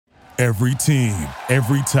Every team,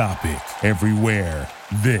 every topic, everywhere.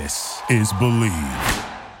 This is Believe.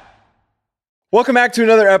 Welcome back to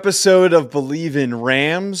another episode of Believe in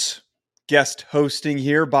Rams. Guest hosting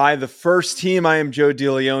here by the first team. I am Joe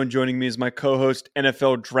DeLeone. Joining me is my co-host,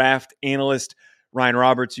 NFL draft analyst Ryan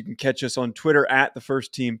Roberts. You can catch us on Twitter at the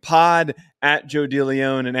First Team Pod, at Joe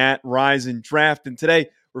DeLeone, and at Rise and Draft. And today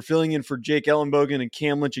we're filling in for Jake Ellenbogen and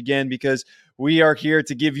Cam Lynch again because we are here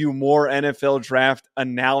to give you more NFL draft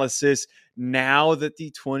analysis now that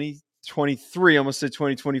the 2023, almost said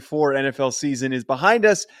 2024 NFL season is behind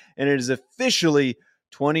us, and it is officially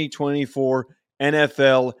 2024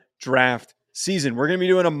 NFL draft season. We're going to be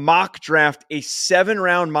doing a mock draft, a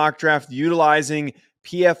 7-round mock draft utilizing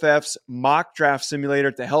PFF's mock draft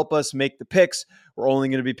simulator to help us make the picks. We're only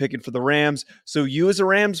going to be picking for the Rams, so you as a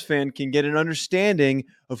Rams fan can get an understanding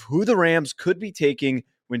of who the Rams could be taking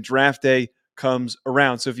when draft day comes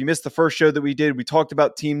around. So if you missed the first show that we did, we talked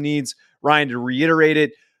about team needs. Ryan, to reiterate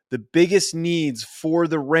it, the biggest needs for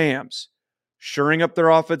the Rams, shoring up their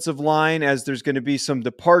offensive line as there's going to be some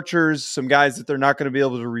departures, some guys that they're not going to be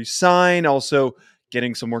able to re-sign, also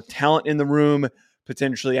getting some more talent in the room,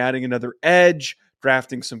 potentially adding another edge,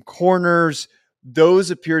 drafting some corners.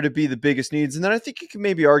 Those appear to be the biggest needs. And then I think you can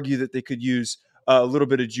maybe argue that they could use a little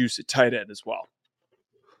bit of juice at tight end as well.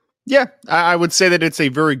 Yeah, I would say that it's a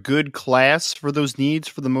very good class for those needs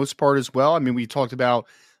for the most part as well. I mean, we talked about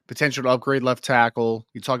potential to upgrade left tackle.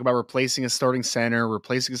 You talk about replacing a starting center,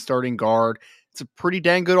 replacing a starting guard. It's a pretty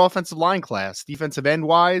dang good offensive line class. Defensive end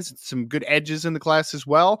wise, some good edges in the class as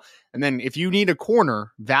well. And then if you need a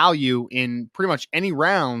corner value in pretty much any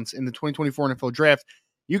rounds in the 2024 NFL draft,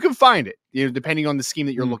 you can find it, depending on the scheme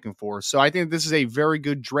that you're looking for. So I think this is a very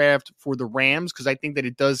good draft for the Rams because I think that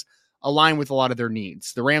it does align with a lot of their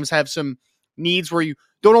needs. The Rams have some needs where you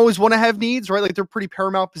don't always want to have needs, right? Like they're pretty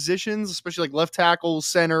paramount positions, especially like left tackle,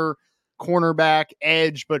 center, cornerback,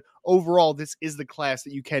 edge. But overall, this is the class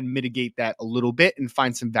that you can mitigate that a little bit and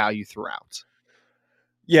find some value throughout.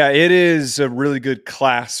 Yeah, it is a really good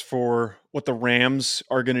class for what the Rams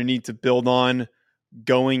are going to need to build on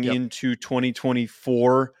going into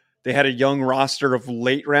 2024. They had a young roster of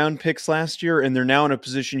late round picks last year, and they're now in a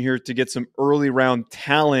position here to get some early round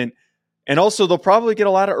talent. And also, they'll probably get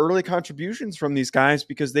a lot of early contributions from these guys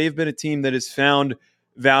because they've been a team that has found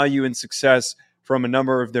value and success from a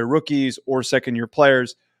number of their rookies or second-year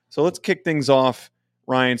players. So let's kick things off,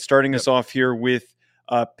 Ryan, starting us off here with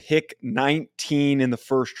pick 19 in the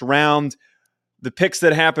first round. The picks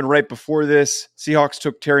that happened right before this, Seahawks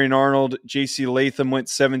took Terrion Arnold. J.C. Latham went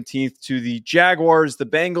 17th to the Jaguars. The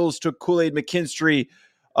Bengals took Kool-Aid McKinstry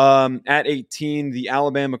at 18, the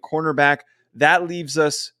Alabama cornerback. That leaves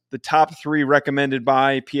us the top three recommended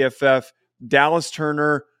by PFF: Dallas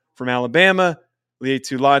Turner from Alabama,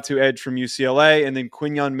 Laiatu Latu, edge from UCLA, and then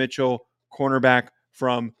Quinyon Mitchell, cornerback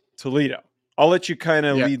from Toledo. I'll let you kind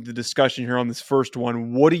of lead the discussion here on this first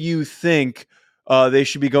one. What do you think they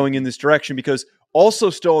should be going in this direction? Because also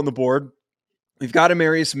still on the board, we've got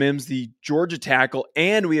Amarius Mims, the Georgia tackle,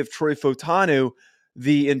 and we have Troy Fautanu,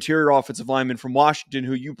 the interior offensive lineman from Washington,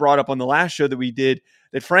 who you brought up on the last show that we did,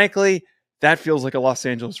 that frankly, that feels like a Los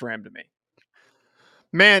Angeles Ram to me.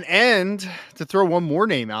 Man, and to throw one more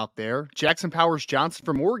name out there, Jackson Powers Johnson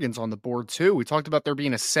from Oregon's on the board too. We talked about there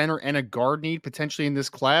being a center and a guard need potentially in this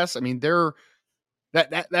class. I mean,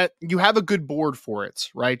 that you have a good board for it,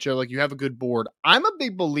 right, Joe? Like you have a good board. I'm a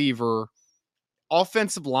big believer,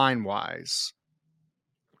 offensive line wise.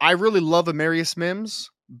 I really love Amarius Mims,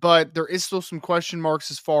 but there is still some question marks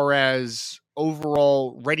as far as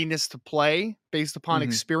overall readiness to play based upon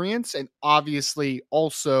experience. And obviously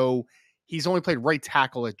also he's only played right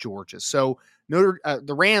tackle at Georgia. So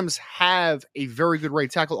the Rams have a very good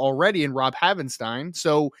right tackle already in Rob Havenstein.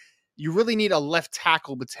 So you really need a left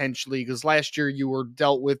tackle potentially because last year you were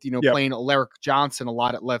dealt with, playing Alaric Johnson a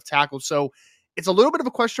lot at left tackle. So it's a little bit of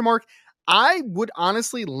a question mark. I would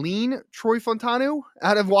honestly lean Troy Fautanu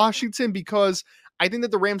out of Washington because I think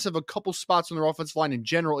that the Rams have a couple spots on their offensive line in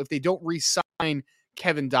general. If they don't re-sign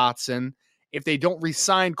Kevin Dotson, if they don't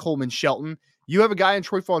re-sign Coleman Shelton, you have a guy in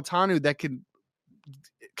Troy Fautanu that can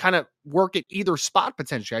kind of work at either spot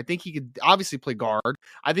potentially. I think he could obviously play guard.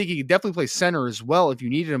 I think he could definitely play center as well if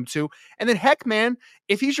you needed him to. And then heck, man,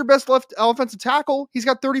 if he's your best left offensive tackle, he's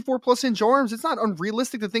got 34 plus inch arms. It's not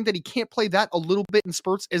unrealistic to think that he can't play that a little bit in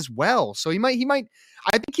spurts as well. So I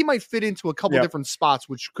think he might fit into a couple different spots,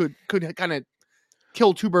 which could kind of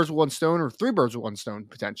kill two birds with one stone or three birds with one stone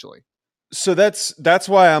potentially. So that's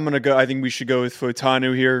why I'm going to go. I think we should go with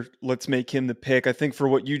Fautanu here. Let's make him the pick. I think for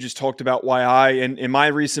what you just talked about, and in my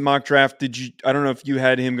recent mock draft, I don't know if you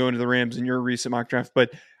had him going to the Rams in your recent mock draft,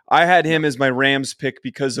 but I had him as my Rams pick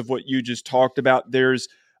because of what you just talked about. There's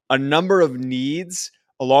a number of needs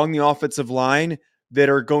along the offensive line that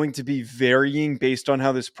are going to be varying based on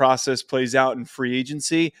how this process plays out in free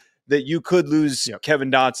agency, that you could lose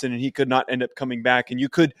Kevin Dotson and he could not end up coming back. And you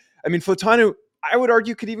could, Fautanu, I would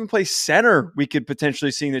argue, could even play center. We could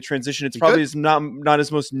potentially see in the transition. It's probably not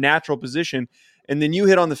his most natural position. And then you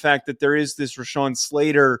hit on the fact that there is this Rashawn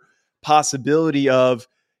Slater possibility of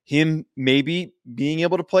him maybe being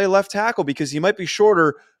able to play left tackle because he might be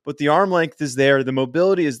shorter, but the arm length is there. The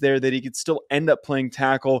mobility is there that he could still end up playing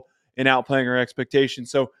tackle and outplaying our expectations.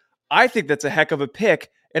 So I think that's a heck of a pick.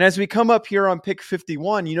 And as we come up here on pick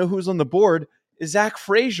 51, you know who's on the board is Zach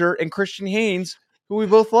Frazier and Christian Haynes, who we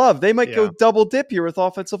both love. They might go double dip here with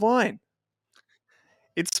offensive line.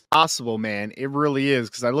 It's possible, man. It really is.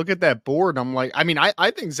 Because I look at that board and I'm like,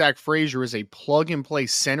 I think Zach Frazier is a plug and play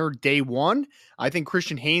center day one. I think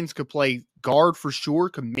Christian Haynes could play guard for sure,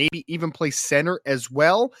 could maybe even play center as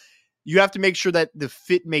well. You have to make sure that the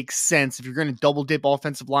fit makes sense. If you're going to double dip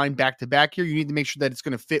offensive line back to back here, you need to make sure that it's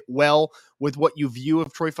going to fit well with what you view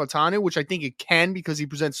of Troy Fautanu, which I think it can because he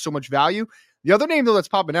presents so much value. The other name, though, that's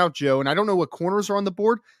popping out, Joe, and I don't know what corners are on the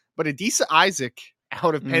board, but Adisa Isaac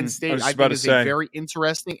out of Penn State, I think is a very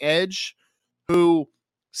interesting edge who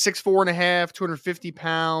 6'4.5", 250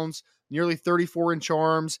 pounds, nearly 34-inch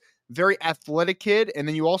arms, very athletic kid. And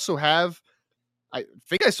then you also have, I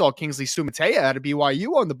think I saw Kingsley Sumatea out of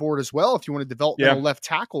BYU on the board as well, if you want to develop a left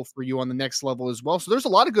tackle for you on the next level as well. So there's a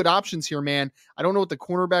lot of good options here, man. I don't know what the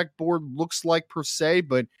cornerback board looks like per se,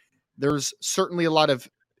 but there's certainly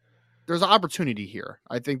there's an opportunity here,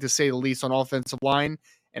 I think, to say the least, on offensive line.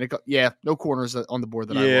 And no corners on the board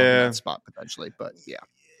that I love in that spot potentially, but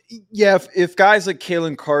if guys like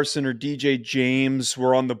Kalen Carson or DJ James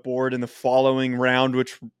were on the board in the following round,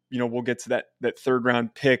 which we'll get to that third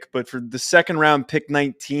round pick, but for the second round pick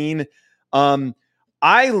 19,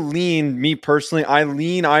 I lean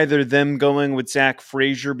either them going with Zach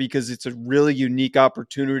Frazier because it's a really unique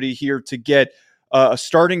opportunity here to get a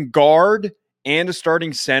starting guard and a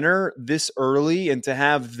starting center this early, and to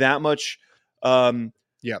have that much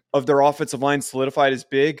of their offensive line solidified is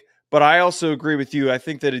big. But I also agree with you. I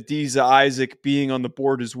think that Adisa Isaac being on the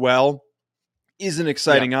board as well is an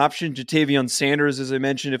exciting option. Jatavion Sanders, as I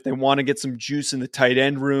mentioned, if they want to get some juice in the tight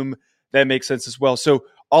end room, that makes sense as well. So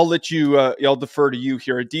I'll let you, I'll defer to you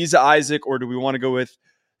here. Adisa Isaac, or do we want to go with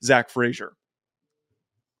Zach Frazier?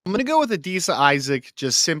 I'm going to go with Adisa Isaac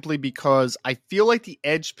just simply because I feel like the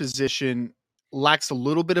edge position lacks a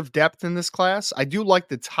little bit of depth in this class. I do like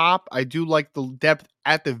the top. I do like the depth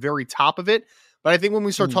at the very top of it. But I think when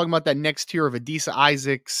we start talking about that next tier of Adisa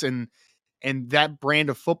Isaacs and that brand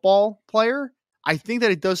of football player, I think that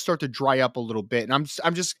it does start to dry up a little bit. And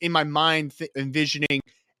I'm just in my mind envisioning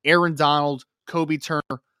Aaron Donald, Kobe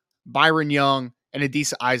Turner, Byron Young, and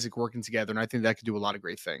Adisa Isaac working together. And I think that could do a lot of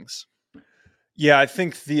great things. Yeah, I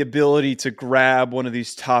think the ability to grab one of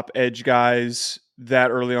these top edge guys that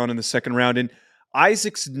early on in the second round, and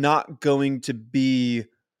Isaac's not going to be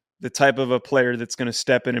the type of a player that's going to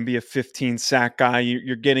step in and be a 15 sack guy.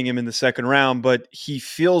 You're getting him in the second round, but he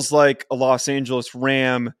feels like a Los Angeles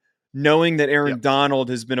Ram, knowing that Aaron Donald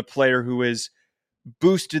has been a player who has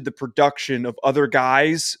boosted the production of other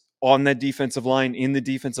guys on that defensive line, in the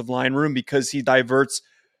defensive line room, because he diverts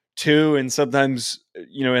two, and sometimes,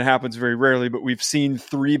 it happens very rarely, but we've seen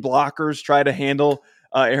three blockers try to handle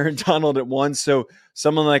Aaron Donald at once. So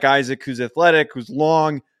someone like Isaac, who's athletic, who's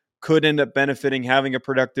long, could end up benefiting, having a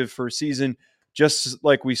productive first season, just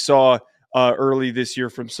like we saw early this year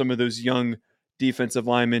from some of those young defensive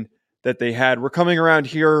linemen that they had. We're coming around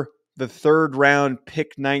here, the third round,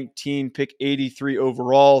 pick 19, pick 83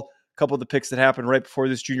 overall. A couple of the picks that happened right before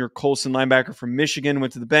this: Junior Colson, linebacker from Michigan,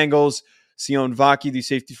 went to the Bengals. Sion Vaki, the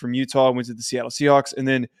safety from Utah, went to the Seattle Seahawks. And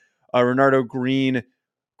then Renardo Green,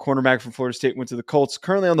 cornerback from Florida State, went to the Colts.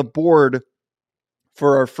 Currently on the board,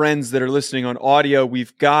 for our friends that are listening on audio,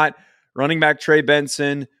 we've got running back Trey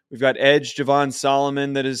Benson. We've got edge Javon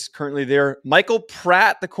Solomon that is currently there. Michael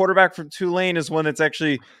Pratt, the quarterback from Tulane, is one that's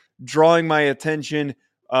actually drawing my attention.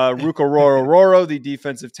 Ruko Roro, the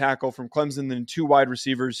defensive tackle from Clemson, then two wide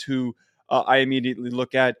receivers who I immediately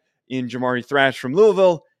look at in Jamari Thrash from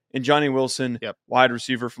Louisville and Johnny Wilson, wide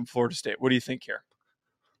receiver from Florida State. What do you think here?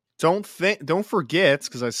 Don't forget,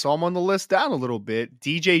 because I saw him on the list down a little bit,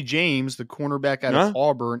 DJ James, the cornerback out of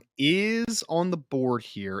Auburn, is on the board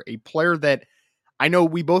here. A player that I know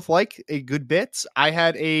we both like a good bit. I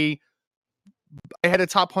had a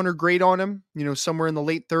top 100 grade on him, somewhere in the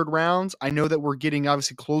late third rounds. I know that we're getting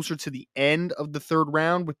obviously closer to the end of the third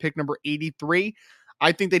round with pick number 83.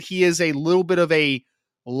 I think that he is a little bit of a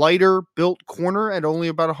lighter built corner at only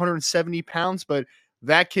about 170 pounds, but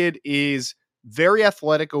that kid is very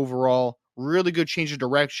athletic overall, really good change of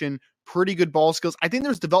direction, pretty good ball skills. I think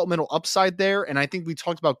there's developmental upside there. And I think we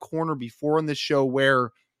talked about corner before in this show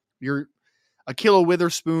where you're Akilo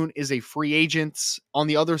Witherspoon is a free agent. On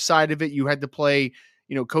the other side of it, you had to play,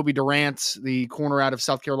 Kobe Durant, the corner out of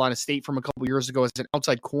South Carolina State from a couple years ago as an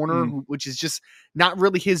outside corner, which is just not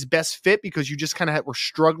really his best fit because you just kind of were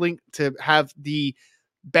struggling to have the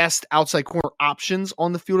best outside corner options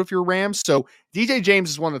on the field of your Rams. So DJ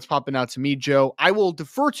James is one that's popping out to me, Joe. I will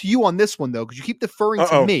defer to you on this one, though, because you keep deferring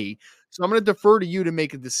to me. So I'm going to defer to you to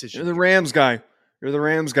make a decision. You're the Rams guy.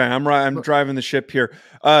 I'm driving the ship here.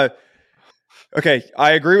 Okay,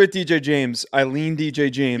 I agree with DJ James. I lean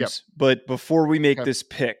DJ James. But before we make this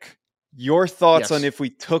pick, your thoughts on if we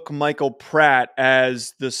took Michael Pratt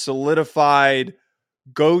as the solidified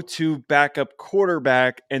go-to backup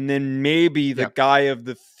quarterback and then maybe the guy of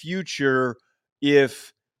the future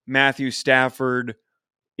if Matthew Stafford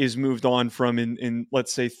is moved on from in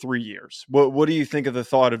let's say 3 years. What do you think of the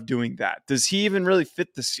thought of doing that? Does he even really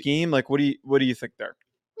fit the scheme? Like, what do you think there?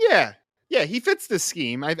 Yeah, he fits the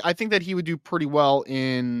scheme. I think that he would do pretty well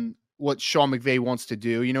in what Sean McVay wants to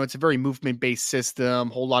do. It's a very movement-based system,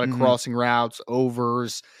 whole lot of crossing routes,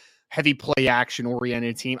 overs, heavy play action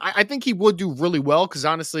oriented team. I think he would do really well because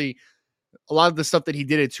honestly, a lot of the stuff that he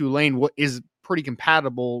did at Tulane is pretty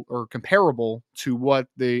compatible or comparable to what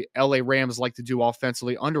the LA Rams like to do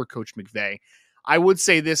offensively under Coach McVay. I would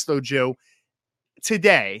say this though, Joe,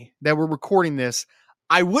 today that we're recording this,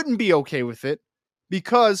 I wouldn't be okay with it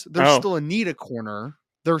because there's still a need a corner.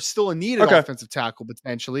 There's still a need an offensive tackle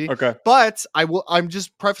potentially. Okay. But I'm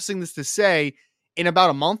just prefacing this to say in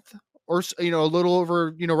about a month or, a little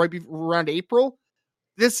over, around April,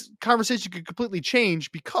 this conversation could completely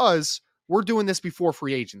change because we're doing this before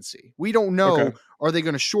free agency. We don't know, are they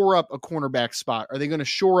going to shore up a cornerback spot? Are they going to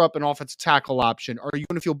shore up an offensive tackle option? Are you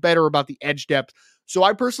going to feel better about the edge depth? So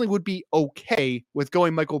I personally would be okay with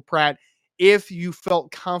going Michael Pratt if you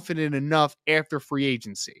felt confident enough after free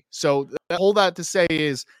agency. So all that to say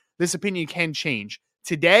is this opinion can change.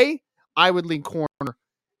 Today, I would lean corner.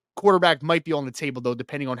 Quarterback might be on the table, though,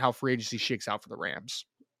 depending on how free agency shakes out for the Rams.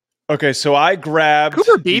 Okay, so I grabbed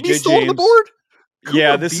Cooper Beebe still on the board?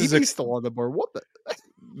 This is still on the board. What the?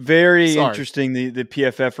 Very interesting. The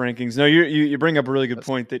PFF rankings. No, you bring up a really good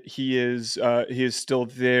point that he is still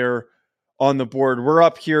there on the board. We're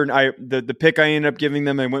up here, and the pick I ended up giving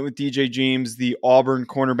them, I went with DJ James, the Auburn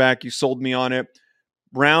cornerback. You sold me on it.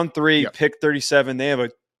 Round 3, pick 37. They have a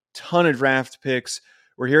ton of draft picks.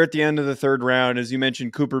 We're here at the end of the third round. As you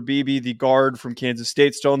mentioned, Cooper Beebe, the guard from Kansas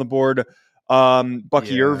State, still on the board.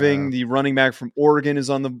 Bucky Irving, the running back from Oregon, is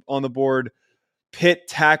on the board. Pitt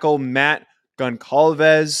tackle Matt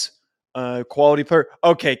Goncalves, quality player.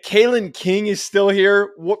 Okay, Kalen King is still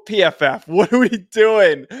here. What PFF? What are we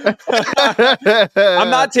doing? We're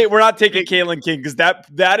not taking Kalen King because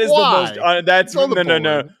that is Why? the most. That's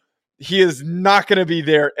no. He is not going to be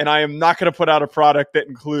there, and I am not going to put out a product that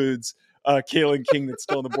includes Kalen King that's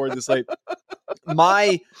still on the board this late.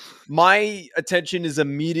 My attention is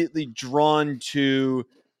immediately drawn to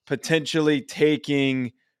potentially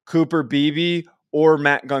taking Cooper Beebe or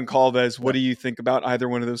Matt Goncalves. What do you think about either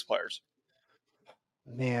one of those players?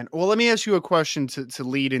 Man, well, let me ask you a question to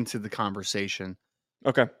lead into the conversation.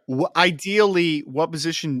 Okay. Ideally, what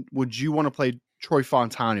position would you want to play Troy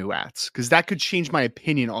Fautanu at? Because that could change my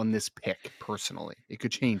opinion on this pick, personally. It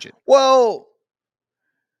could change it. Well,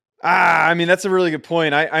 I mean, that's a really good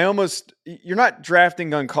point. You're not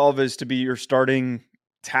drafting Goncalves to be your starting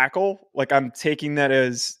tackle. Like, I'm taking that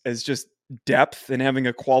as just depth and having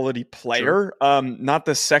a quality player. Sure. Not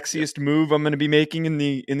the sexiest move I'm going to be making in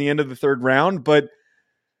the end of the third round, but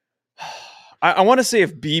I want to say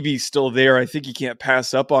if Beebe's still there, I think you can't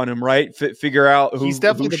pass up on him, right? Figure out who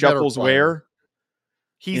shuffles where.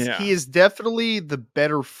 He is definitely the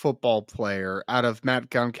better football player out of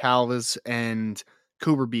Matt Goncalves and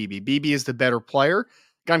Cooper Beebe. Beebe is the better player.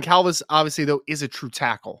 Goncalves, obviously, though, is a true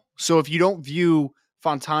tackle. So if you don't view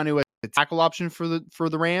Fautanu as a tackle option for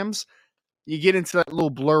the Rams, you get into that little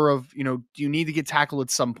blur of, do you need to get tackled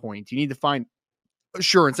at some point? Do you need to find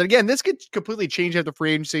assurance? And again, this could completely change after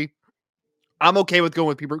free agency. I'm okay with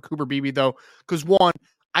going with Cooper Beebe, though, because one,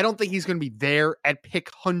 I don't think he's going to be there at pick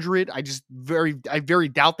 100. I very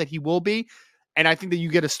doubt that he will be. And I think that you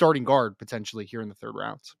get a starting guard potentially here in the third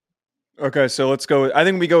round. Okay, so let's go. I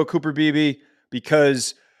think we go with Cooper Beebe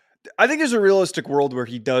because I think there's a realistic world where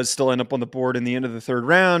he does still end up on the board in the end of the third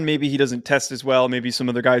round. Maybe he doesn't test as well. Maybe some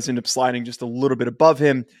other guys end up sliding just a little bit above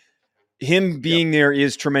him. Him being there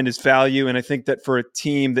is tremendous value. And I think that for a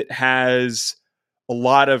team that has a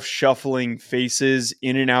lot of shuffling faces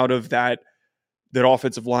in and out of that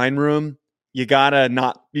offensive line room. You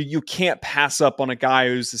can't pass up on a guy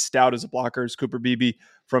who's as stout as a blocker as Cooper Beebe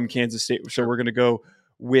from Kansas State. So we're going to go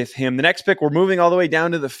with him. The next pick, we're moving all the way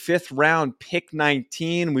down to the 5th round, pick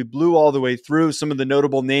 19. We blew all the way through some of the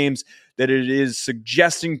notable names that it is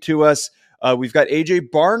suggesting to us. We've got A.J.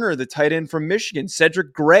 Barner, the tight end from Michigan.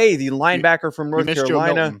 Cedric Gray, the linebacker from North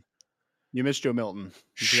Carolina. You missed Joe Milton.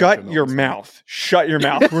 Shut your mouth. Shut your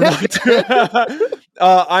mouth. We're not.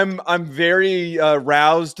 I'm very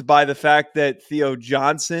roused by the fact that Theo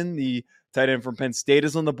Johnson, the tight end from Penn State,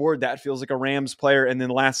 is on the board. That feels like a Rams player. And then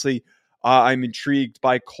lastly, I'm intrigued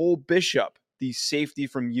by Cole Bishop, the safety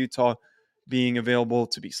from Utah, being available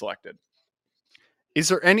to be selected. Is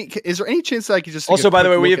there any chance that I could just also, by the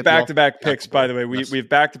way, we have back-to-back picks. By the way, we have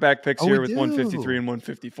back-to-back picks here with 153 and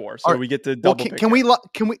 154. So we get to double.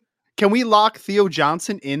 Can we lock Theo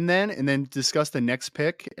Johnson in then, and then discuss the next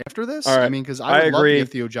pick after this? All right. I mean, because I would love to get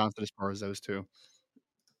Theo Johnson as far as those two.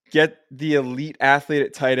 Get the elite athlete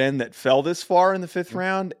at tight end that fell this far in the 5th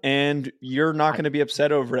round, and you're not going to be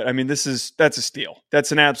upset over it. I mean, that's a steal.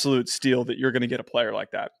 That's an absolute steal that you're going to get a player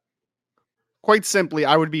like that. Quite simply,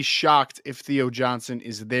 I would be shocked if Theo Johnson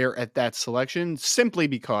is there at that selection, simply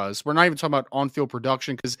because we're not even talking about on-field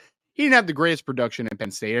production, because he didn't have the greatest production in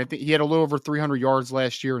Penn State. I think he had a little over 300 yards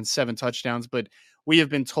last year and 7 touchdowns, but we have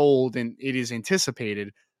been told, and it is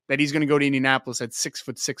anticipated, that he's going to go to Indianapolis at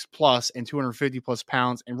 6'6" plus and 250 plus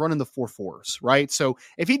pounds and run in the 4.4s, right? So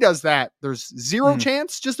if he does that, there's zero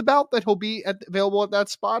chance just about that he'll be available at that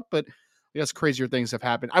spot, but I guess crazier things have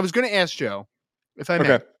happened. I was going to ask Joe, if I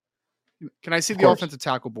may, can I see the offensive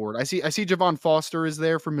tackle board? I see Javon Foster is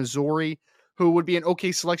there from Missouri, who would be an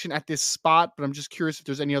okay selection at this spot, but I'm just curious if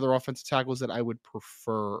there's any other offensive tackles that I would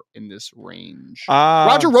prefer in this range.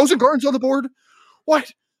 Roger Rosengarten's on the board.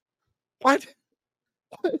 What?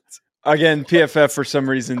 Again, PFF for some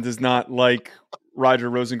reason does not like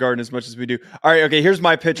Roger Rosengarten as much as we do. All right, okay, here's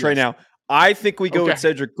my pitch right now. I think we go with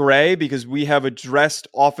Cedric Gray because we have addressed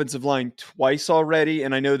offensive line twice already,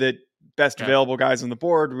 and I know that best available guys on the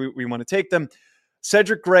board, we want to take them.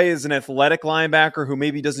 Cedric Gray is an athletic linebacker who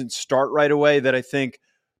maybe doesn't start right away, that I think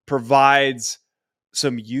provides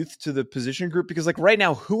some youth to the position group, because like right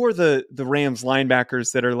now, who are the Rams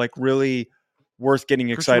linebackers that are like really worth getting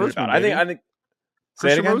excited about? I think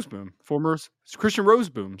Christian Roseboom,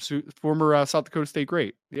 former South Dakota State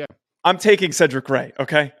great. Yeah. I'm taking Cedric Gray.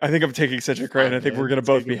 Okay. I think I'm taking Cedric Gray, and I think we're going to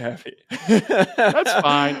both be happy. That's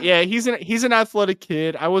fine. Yeah. He's an athletic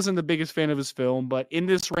kid. I wasn't the biggest fan of his film, but in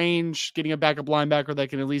this range, getting a backup linebacker that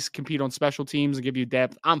can at least compete on special teams and give you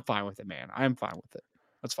depth, I'm fine with it, man. I'm fine with it.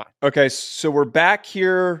 That's fine. Okay. So we're back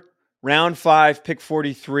here, round 5, pick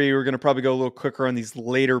 43. We're going to probably go a little quicker on these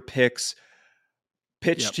later picks.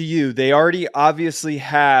 Pitch to you. They already obviously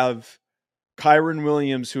have Kyron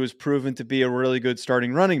Williams, who has proven to be a really good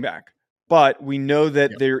starting running back. But we know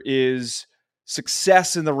that there is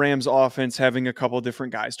success in the Rams offense having a couple of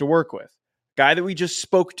different guys to work with. Guy that we just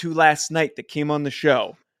spoke to last night that came on the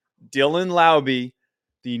show, Dylan Laube,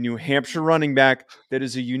 the New Hampshire running back that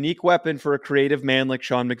is a unique weapon for a creative man like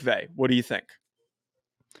Sean McVay. What do you think?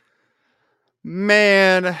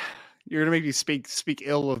 Man, you're going to make me speak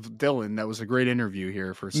ill of Dylan. That was a great interview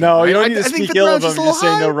here for a second. No, you don't need to speak ill of him. Just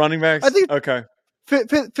say no running backs. Okay.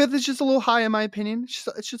 Fifth is just a little high in my opinion.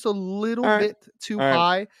 It's just a little bit too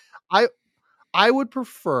high. I would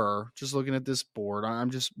prefer, just looking at this board,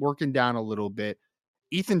 I'm just working down a little bit.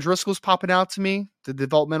 Ethan Driscoll's popping out to me, the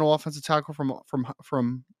developmental offensive tackle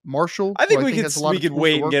from Marshall. I think we could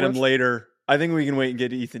wait and get him later. I think we can wait and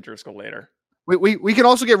get Ethan Driscoll later. We can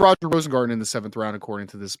also get Roger Rosengarten in the 7th round according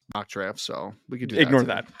to this mock draft, so we could do that. Ignore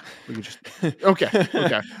that. We could just okay.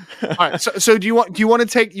 All right. So do you want to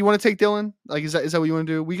take Dylan? Like is that what you want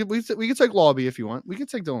to do? We could take Laube if you want. We could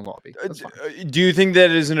take Dylan Laube. That's fine. Do you think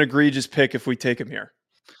that is an egregious pick if we take him here?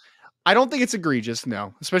 I don't think it's egregious,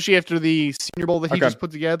 no. Especially after the Senior Bowl that he just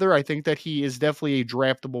put together. I think that he is definitely a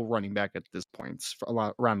draftable running back at this point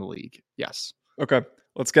around the league. Yes. Okay.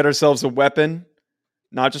 Let's get ourselves a weapon,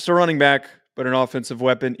 not just a running back, but an offensive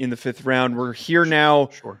weapon in the 5th round. We're here now,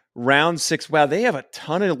 round 6. Wow, they have a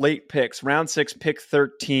ton of late picks. Round 6, pick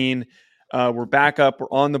 13. We're back up.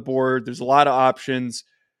 We're on the board. There's a lot of options.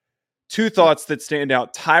 2 thoughts that stand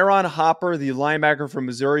out. Tyron Hopper, the linebacker from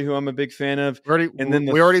Missouri, who I'm a big fan of.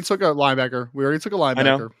 We already took a linebacker. I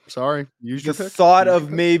know. Sorry. The thought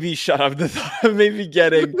of maybe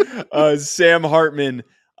getting Sam Hartman,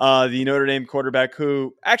 the Notre Dame quarterback,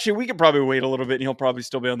 who actually we could probably wait a little bit and he'll probably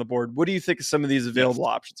still be on the board. What do you think of some of these available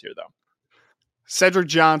options here, though? Cedric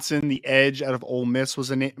Johnson, the edge out of Ole Miss,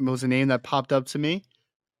 was a name that popped up to me.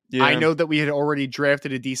 Yeah. I know that we had already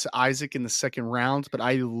drafted Adisa Isaac in the second round, but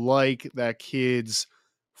I like that kid's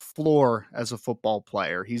floor as a football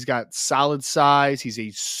player. He's got solid size. He's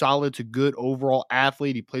a solid to good overall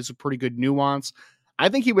athlete. He plays with pretty good nuance. I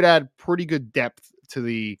think he would add pretty good depth to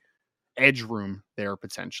the edge room there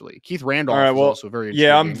potentially. Keith Randolph is also very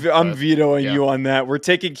intriguing. Yeah, I'm vetoing yeah. you on that. We're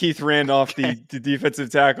taking Keith Randolph, the defensive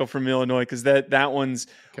tackle from Illinois, because that one's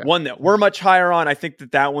one that we're much higher on. I think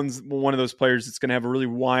that one's one of those players that's going to have a really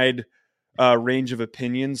wide range of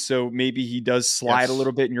opinions. So maybe he does slide a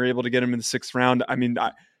little bit, and you're able to get him in the 6th round. I mean,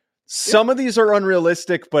 some of these are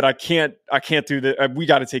unrealistic, but I can't do that. We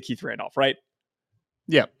got to take Keith Randolph, right?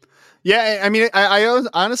 Yeah. Yeah, I mean, I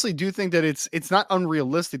honestly do think that it's not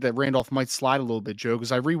unrealistic that Randolph might slide a little bit, Joe,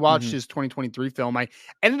 because I rewatched his 2023 film. I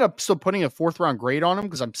ended up still putting a 4th-round grade on him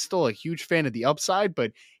because I'm still a huge fan of the upside,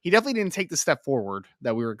 but he definitely didn't take the step forward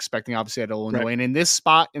that we were expecting, obviously, at Illinois. Right. And in this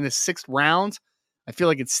spot, in the 6th round, I feel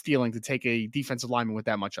like it's stealing to take a defensive lineman with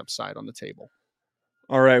that much upside on the table.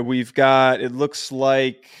 All right, we've got, it looks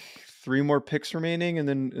like 3 more picks remaining, and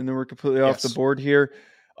then we're completely off the board here.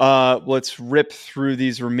 Let's rip through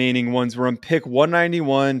these remaining ones. We're on pick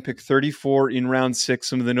 191, pick 34 in round 6.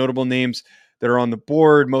 Some of the notable names that are on the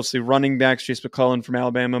board, mostly running backs: Chase McClellan from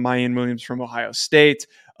Alabama, Mayan Williams from Ohio State,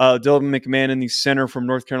 Dylan McMahon, the center from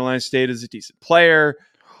North Carolina State, is a decent player.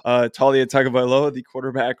 Talia Tagovailoa, the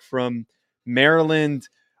quarterback from Maryland.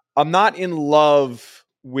 I'm not in love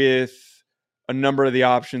with a number of the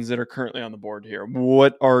options that are currently on the board here.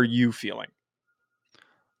 What are you feeling?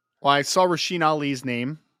 Well, I saw Rasheen Ali's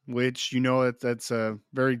name, which, that's a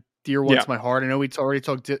very dear one to my heart. I know we already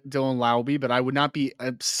talked Dylan Laube, but I would not be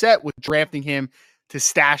upset with drafting him to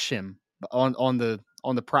stash him on the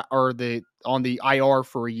IR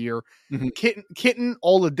for a year. Mm-hmm. Kitten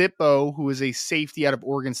Oladipo, who is a safety out of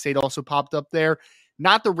Oregon State, also popped up there.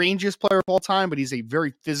 Not the rangiest player of all time, but he's a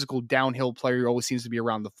very physical downhill player who always seems to be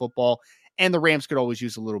around the football. And the Rams could always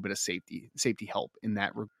use a little bit of safety help in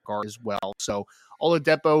that regard as well. So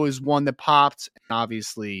Oladipo is one that popped, and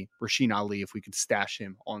obviously Rasheen Ali, if we could stash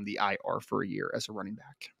him on the IR for a year as a running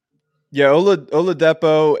back. Yeah,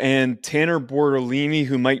 Oladipo and Tanner Bortolini,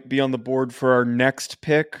 who might be on the board for our next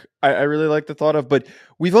pick, I really like the thought of. But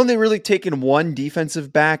we've only really taken one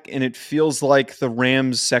defensive back, and it feels like the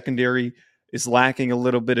Rams secondary is lacking a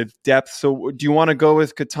little bit of depth. So do you want to go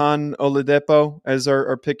with Katan Oladipo as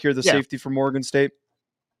our pick here, the safety from Oregon State?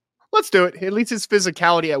 Let's do it. At least his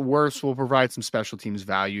physicality at worst will provide some special teams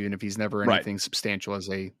value, and if he's never anything substantial as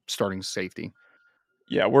a starting safety.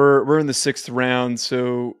 Yeah, we're in the 6th round,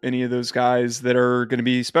 so any of those guys that are going to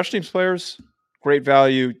be special teams players, great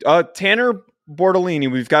value. Tanner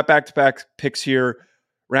Bortolini, we've got back-to-back picks here.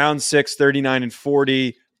 Round 6, 39 and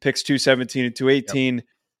 40, picks 217 and 218. Yep.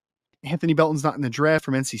 Anthony Belton's not in the draft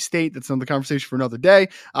from NC State. That's another conversation for another day.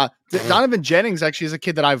 Donovan Jennings actually is a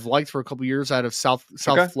kid that I've liked for a couple years out of South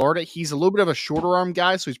Florida. He's a little bit of a shorter arm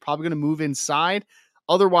guy, so he's probably going to move inside.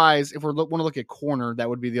 Otherwise, if we want to look at corner, that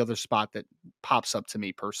would be the other spot that pops up to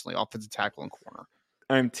me personally, offensive tackle and corner.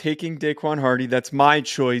 I'm taking Daquan Hardy. That's my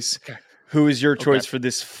choice. Okay. Who is your choice for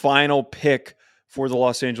this final pick for the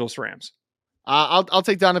Los Angeles Rams? I'll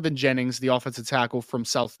take Donovan Jennings, the offensive tackle from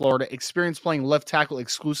South Florida. Experience playing left tackle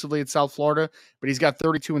exclusively at South Florida, but he's got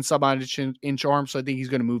 32 and sub-inch arm, so I think he's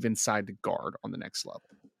going to move inside the guard on the next level.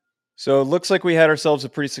 So it looks like we had ourselves a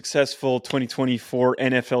pretty successful 2024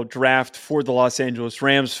 NFL draft for the Los Angeles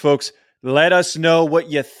Rams. Folks, let us know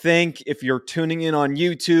what you think. If you're tuning in on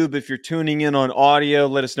YouTube, if you're tuning in on audio,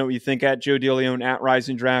 let us know what you think at Joe DeLeone, at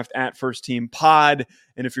Rising Draft, at First Team Pod.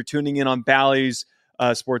 And if you're tuning in on Bally's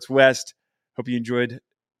Sports West, hope you enjoyed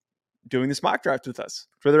doing this mock draft with us.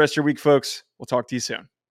 For the rest of your week, folks, we'll talk to you soon.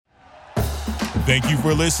 Thank you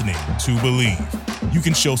for listening to Believe. You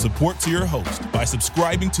can show support to your host by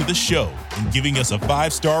subscribing to the show and giving us a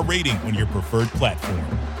 5-star rating on your preferred platform.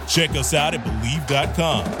 Check us out at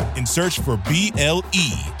Believe.com and search for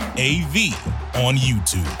BLEAV on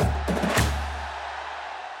YouTube.